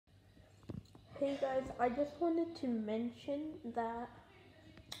Hey guys, I just wanted to mention that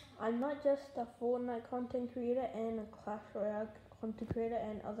I'm not just a Fortnite content creator and a Clash Royale content creator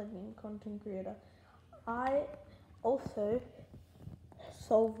and other game content creator. I also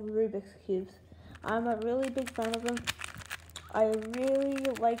solve Rubik's Cubes. I'm a really big fan of them. I really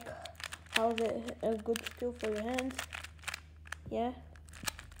like how they're a good skill for your hands. Yeah.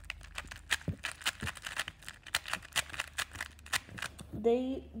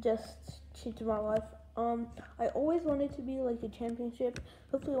 They just changed my life. I always wanted to be like a championship.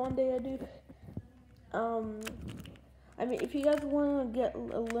 Hopefully one day I do. I mean, if you guys want to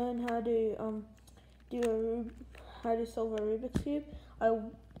learn how to how to solve a Rubik's cube,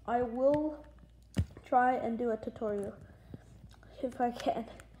 I will try and do a tutorial if I can.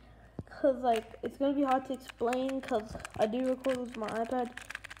 Cause like it's gonna be hard to explain, cause I do record with my iPad,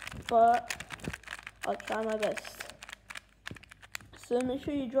 but I'll try my best. So make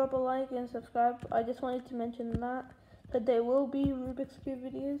sure you drop a like and subscribe. I just wanted to mention that there will be Rubik's Cube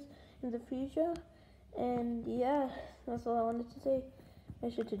videos in the future. And yeah, that's all I wanted to say.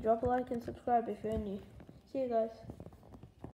 Make sure to drop a like and subscribe if you're new. See you guys.